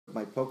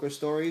my poker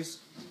stories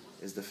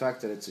is the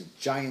fact that it's a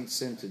giant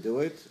sin to do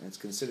it, and it's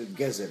considered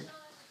gezel.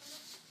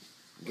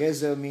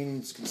 Gezel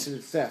means it's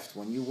considered theft.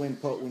 When you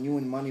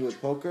win money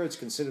with poker, it's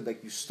considered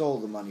like you stole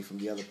the money from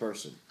the other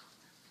person.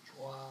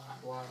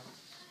 Why?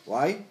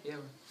 Why? Yeah.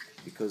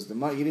 Because the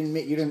money you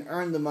didn't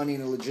earn the money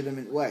in a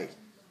legitimate way.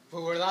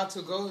 But we're allowed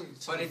to go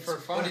for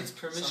fun. But it's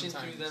permission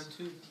sometimes. through them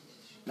too.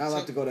 Not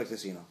allowed to go to a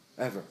casino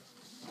ever.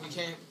 We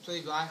can't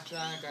play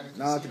blackjack at a casino.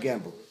 Not allowed to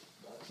gamble.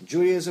 In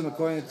Judaism,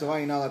 according to Torah,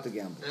 you're not allowed to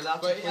gamble. They're allowed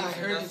to But play I for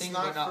heard nothing, it's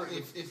not but not for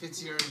if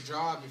it's your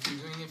job. If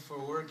you're doing it for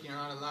work, you're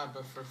not allowed.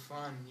 But for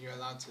fun, you're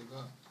allowed to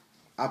go.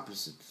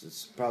 Opposite.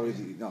 It's probably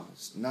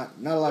it's not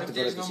allowed to go to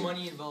a there's casino. no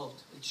money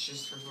involved. It's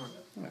just for fun.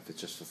 Well, if it's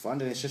just for fun,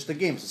 then it's just a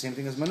game. It's the same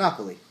thing as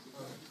Monopoly.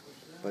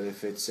 But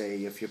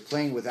if you're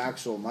playing with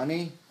actual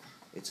money,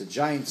 it's a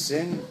giant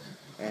sin.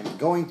 And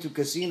going to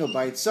casino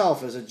by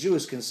itself as a Jew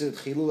is considered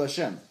chilul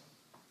Hashem,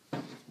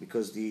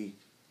 because the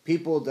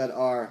people that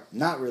are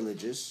not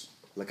religious,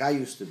 like I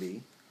used to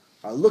be,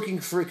 are looking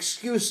for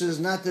excuses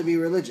not to be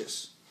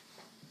religious.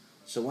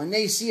 So when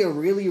they see a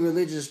really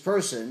religious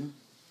person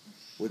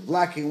with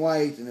black and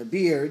white and a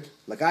beard,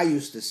 like I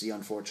used to see,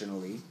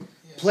 unfortunately,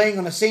 playing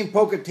on the same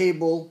poker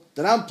table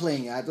that I'm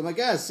playing at, I'm like,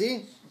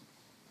 see?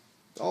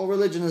 All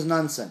religion is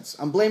nonsense.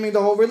 I'm blaming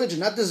the whole religion,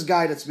 not this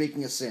guy that's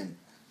making a sin.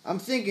 I'm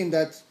thinking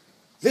that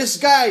this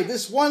guy,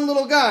 this one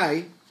little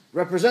guy,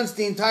 represents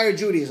the entire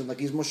Judaism, like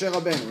he's Moshe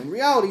Rabbeinu. In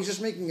reality, he's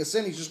just making a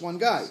sin, he's just one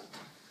guy.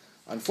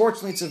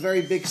 Unfortunately, it's a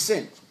very big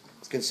sin.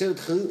 It's considered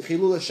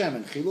chilul Hashem,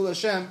 and chilul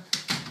Hashem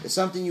is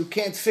something you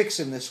can't fix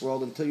in this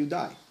world until you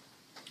die.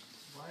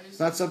 It's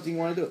not something you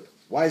want to do.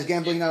 Why is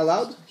gambling not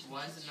allowed?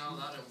 Why is it not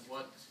allowed, and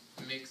what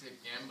makes it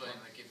gambling?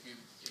 Like if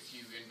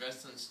you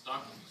invest in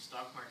stock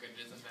market,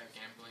 isn't that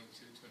gambling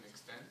to an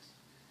extent?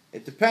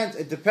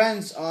 It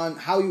depends on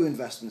how you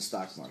invest in the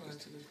stock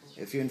market.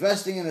 If you're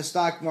investing in a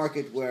stock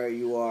market where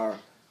you are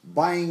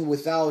buying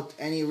without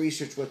any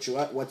research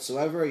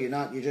whatsoever,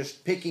 you're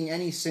just picking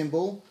any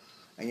symbol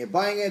and you're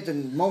buying it,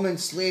 and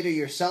moments later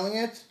you're selling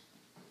it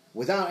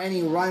without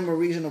any rhyme or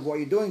reason of what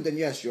you're doing, then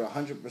yes, you're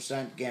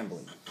 100%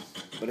 gambling.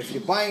 But if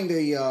you're buying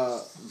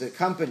the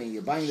company,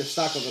 you're buying the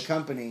stock of a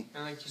company,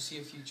 and like you see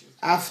a future.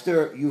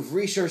 After you've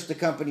researched the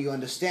company, you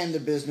understand the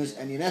business,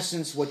 and in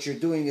essence what you're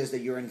doing is that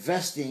you're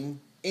investing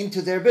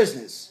into their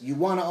business. You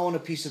want to own a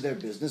piece of their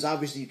business.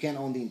 Obviously, you can't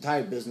own the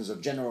entire business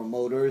of General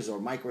Motors or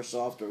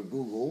Microsoft or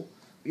Google.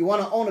 You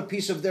want to own a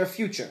piece of their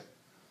future.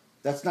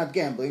 That's not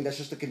gambling. That's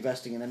just like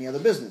investing in any other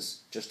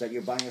business, just that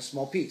you're buying a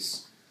small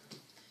piece.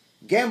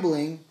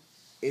 Gambling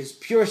is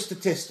pure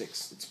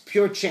statistics. It's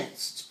pure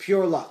chance. It's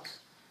pure luck.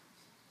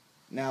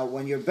 Now,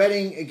 when you're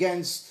betting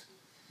against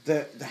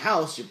the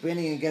house, you're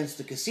betting against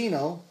the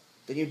casino,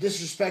 then you're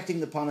disrespecting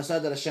the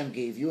parnasah that Hashem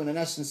gave you. And in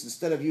essence,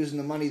 instead of using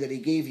the money that He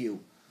gave you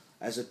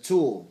as a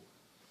tool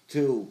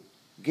to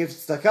give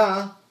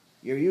tzedakah,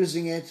 you're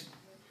using it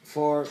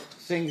for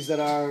things that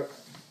are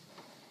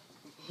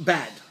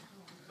bad.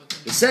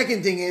 The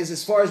second thing is,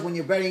 as far as when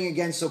you're betting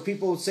against, so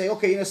people would say,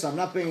 okay, I'm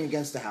not betting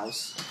against the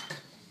house.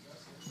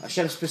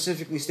 Hashem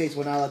specifically states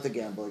we're not allowed to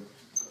gamble.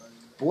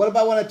 But what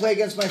about when I play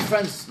against my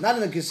friends, not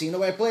in a casino,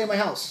 but I play in my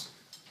house?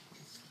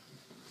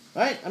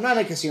 Right? I'm not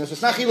in a casino, so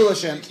it's not chilul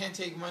Hashem. You can't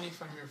take money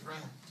from your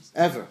friends.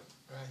 Ever.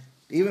 Right.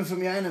 Even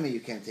from your enemy, you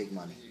can't take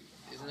money.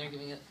 Isn't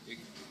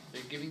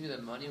they're giving you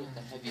the money with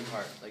a heavy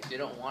heart. Like they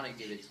don't want to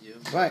give it to you.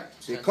 Right.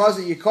 So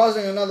you're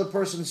causing another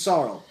person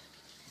sorrow.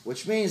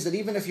 Which means that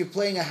even if you're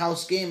playing a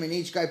house game and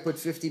each guy put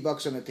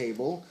 $50 on the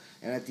table,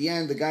 and at the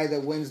end the guy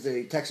that wins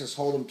the Texas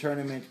Hold'em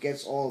tournament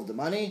gets all of the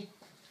money,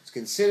 it's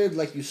considered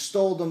like you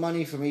stole the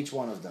money from each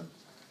one of them.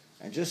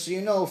 And just so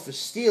you know, for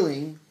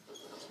stealing,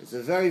 it's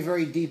a very,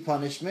 very deep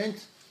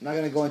punishment. I'm not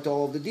going to go into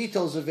all of the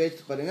details of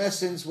it, but in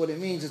essence what it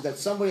means is that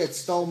somebody that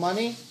stole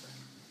money,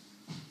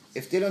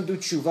 if they don't do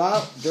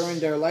tshuva during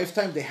their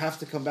lifetime, they have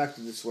to come back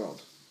to this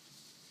world.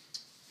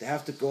 They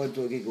have to go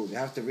into a gigul. They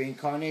have to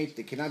reincarnate.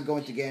 They cannot go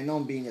into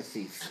Gehenom being a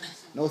thief.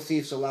 No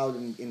thieves allowed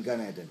in Gan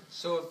Eden.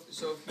 So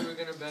if you were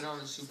gonna bet on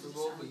the Super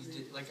Bowl, but you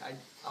did, like I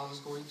was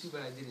going to,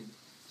 but I didn't.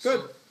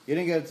 Good. So, You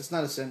didn't get it. It's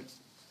not a sin.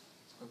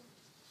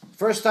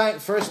 First time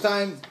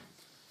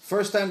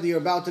that you're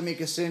about to make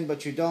a sin,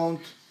 but you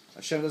don't,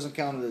 Hashem doesn't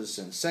count it as a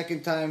sin.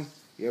 Second time,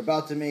 you're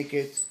about to make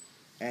it,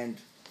 and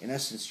in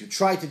essence, you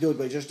try to do it,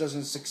 but it just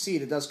doesn't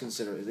succeed. It is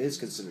considered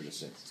a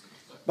sin.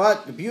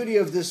 But the beauty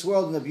of this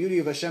world and the beauty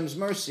of Hashem's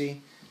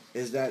mercy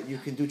is that you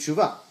can do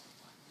tshuva.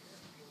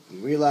 You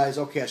realize,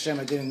 okay, Hashem,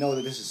 I didn't know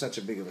that this is such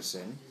a big of a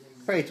sin.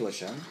 Pray to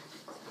Hashem.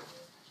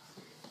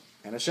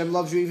 And Hashem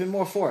loves you even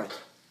more for it.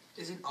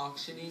 isn't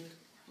auctioning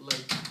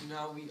like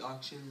how we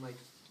auction like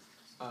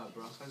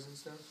brachas and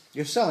stuff?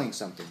 You're selling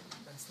something.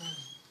 That's not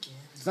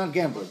gambling. It's not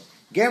gambling.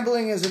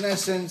 Gambling is, in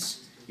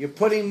essence, you're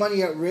putting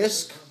money at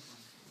risk.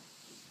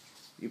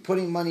 You're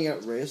putting money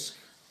at risk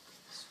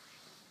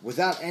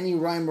without any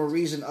rhyme or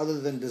reason other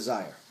than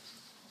desire.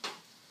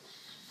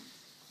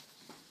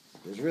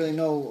 There's really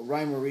no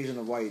rhyme or reason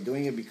of why you're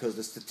doing it because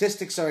the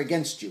statistics are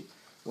against you.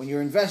 When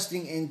you're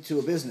investing into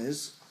a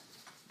business,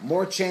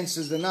 more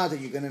chances than not that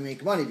you're going to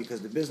make money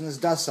because the business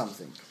does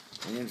something.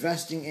 When you're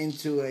investing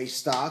into a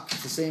stock,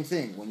 it's the same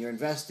thing. When you're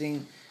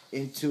investing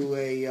into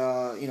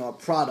a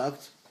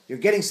product, you're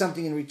getting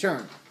something in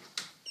return.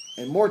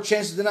 And more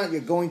chances than not,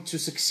 you're going to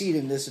succeed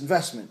in this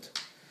investment.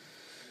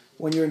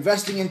 When you're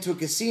investing into a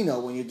casino,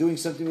 when you're doing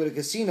something with a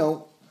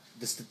casino,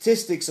 the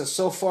statistics are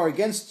so far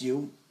against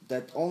you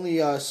that only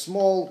a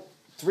small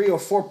 3 or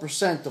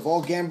 4% of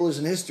all gamblers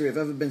in history have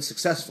ever been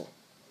successful.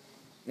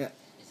 Yeah.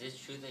 Is it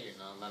true that you're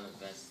not allowed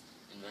to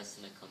invest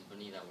in a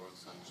company that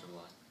works on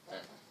Shabbat,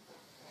 that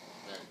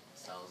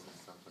sells and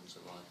stuff on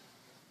Shabbat?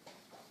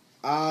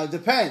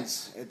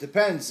 Depends. It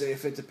depends.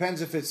 If the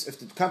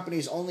company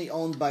is only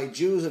owned by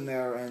Jews and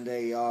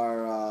they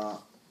are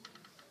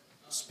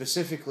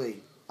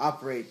specifically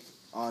operate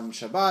on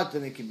Shabbat,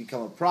 then it can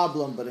become a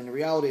problem. But in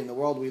reality, in the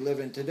world we live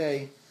in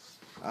today,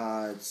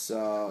 it's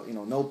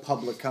no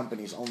public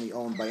company is only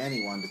owned by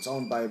anyone. It's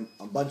owned by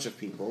a bunch of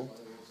people,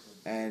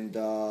 and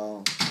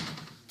to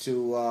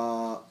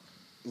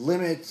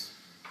limit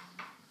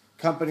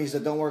companies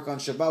that don't work on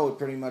Shabbat would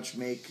pretty much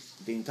make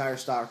the entire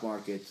stock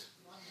market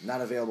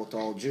not available to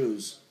all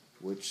Jews,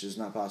 which is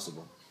not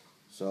possible.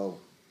 So,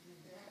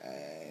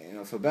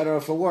 for better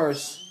or for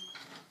worse,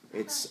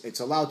 it's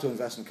allowed to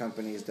invest in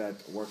companies that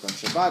work on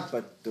Shabbat,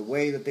 but the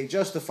way that they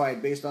justify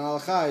it based on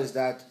halakha is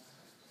that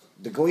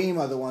the goyim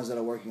are the ones that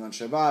are working on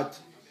Shabbat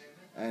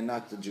and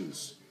not the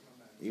Jews,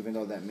 even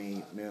though that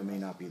may or may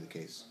not be the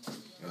case.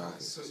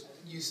 So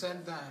you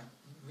said that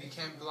we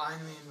can't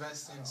blindly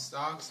invest in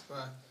stocks,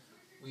 but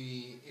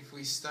if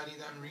we study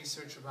them,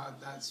 research about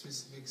that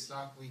specific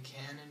stock, we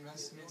can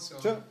invest in it. So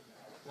sure.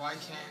 Why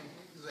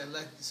can't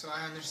so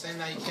I understand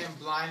that you can't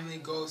blindly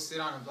go sit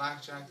on a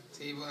blackjack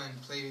table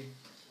and play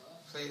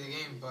the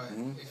game, but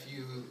if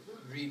you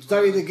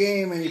study the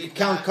game and you can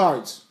count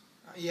cards.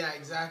 Yeah,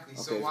 exactly.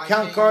 Okay. So why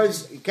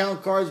you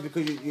count cards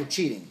because you're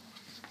cheating.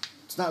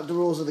 It's not the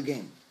rules of the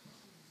game.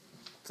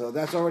 So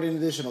that's already an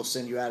additional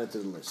sin you added to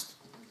the list.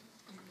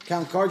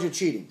 Count cards, you're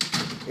cheating.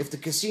 If the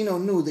casino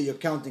knew that you're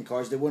counting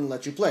cards, they wouldn't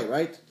let you play,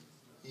 right?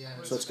 Yeah.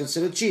 So it's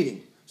considered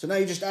cheating. So now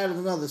you just added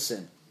another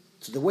sin.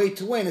 So the way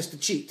to win is to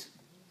cheat.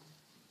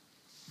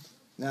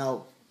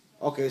 Now,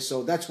 okay,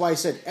 so that's why I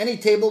said any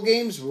table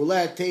games,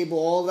 roulette, table,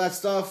 all that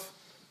stuff,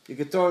 you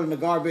could throw it in the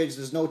garbage.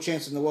 There's no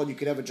chance in the world you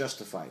could ever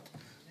justify it.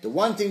 The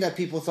one thing that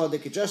people thought they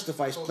could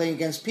justify is playing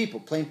against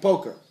people, playing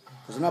poker.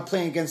 Because they're not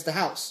playing against the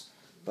house.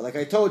 But like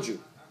I told you,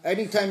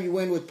 anytime you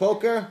win with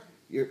poker,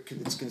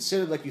 it's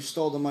considered like you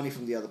stole the money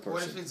from the other person.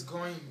 What if it's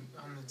going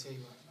on the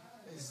table?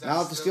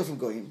 Now to steal from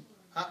goyim.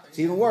 It's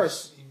even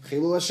worse.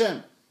 Chilul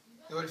Hashem.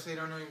 What if they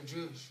don't know you're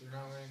Jewish? You're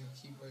not wearing a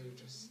kippah, you're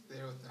just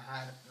there with the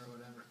hat or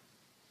whatever.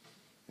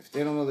 If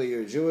they don't know that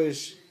you're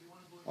Jewish,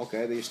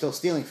 okay, then you're still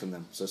stealing from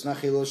them. So it's not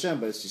Chilul Hashem,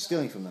 but it's just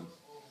stealing from them.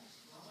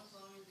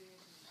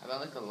 How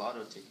about like a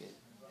lotto ticket?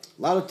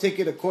 Lotto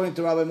ticket, according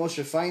to Rabbi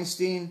Moshe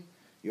Feinstein,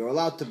 you're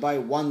allowed to buy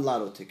one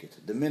lotto ticket,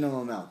 the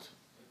minimum amount,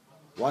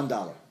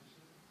 $1.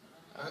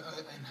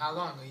 And how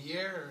long? A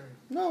year? Or?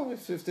 No,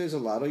 if there's a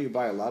lotto, you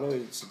buy a lotto.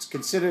 It's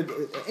considered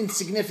an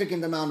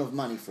insignificant amount of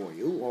money for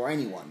you or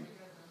anyone.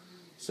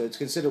 So it's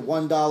considered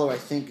 $1. I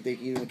think they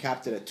even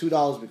capped it at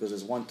 $2 because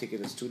there's one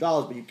ticket that's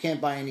 $2. But you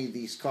can't buy any of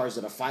these cards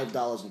that are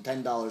 $5 and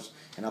 $10.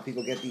 And now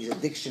people get these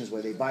addictions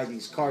where they buy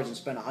these cards and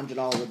spend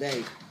 $100 a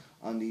day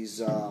on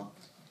these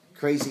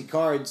crazy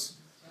cards.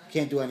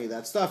 Can't do any of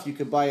that stuff. You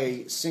could buy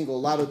a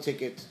single lotto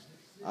ticket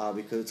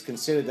because it's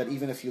considered that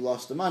even if you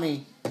lost the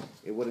money,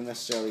 it wouldn't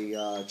necessarily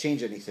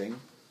change anything.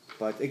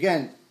 But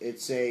again,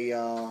 it's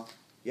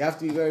you have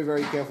to be very,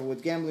 very careful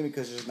with gambling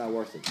because it's just not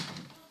worth it.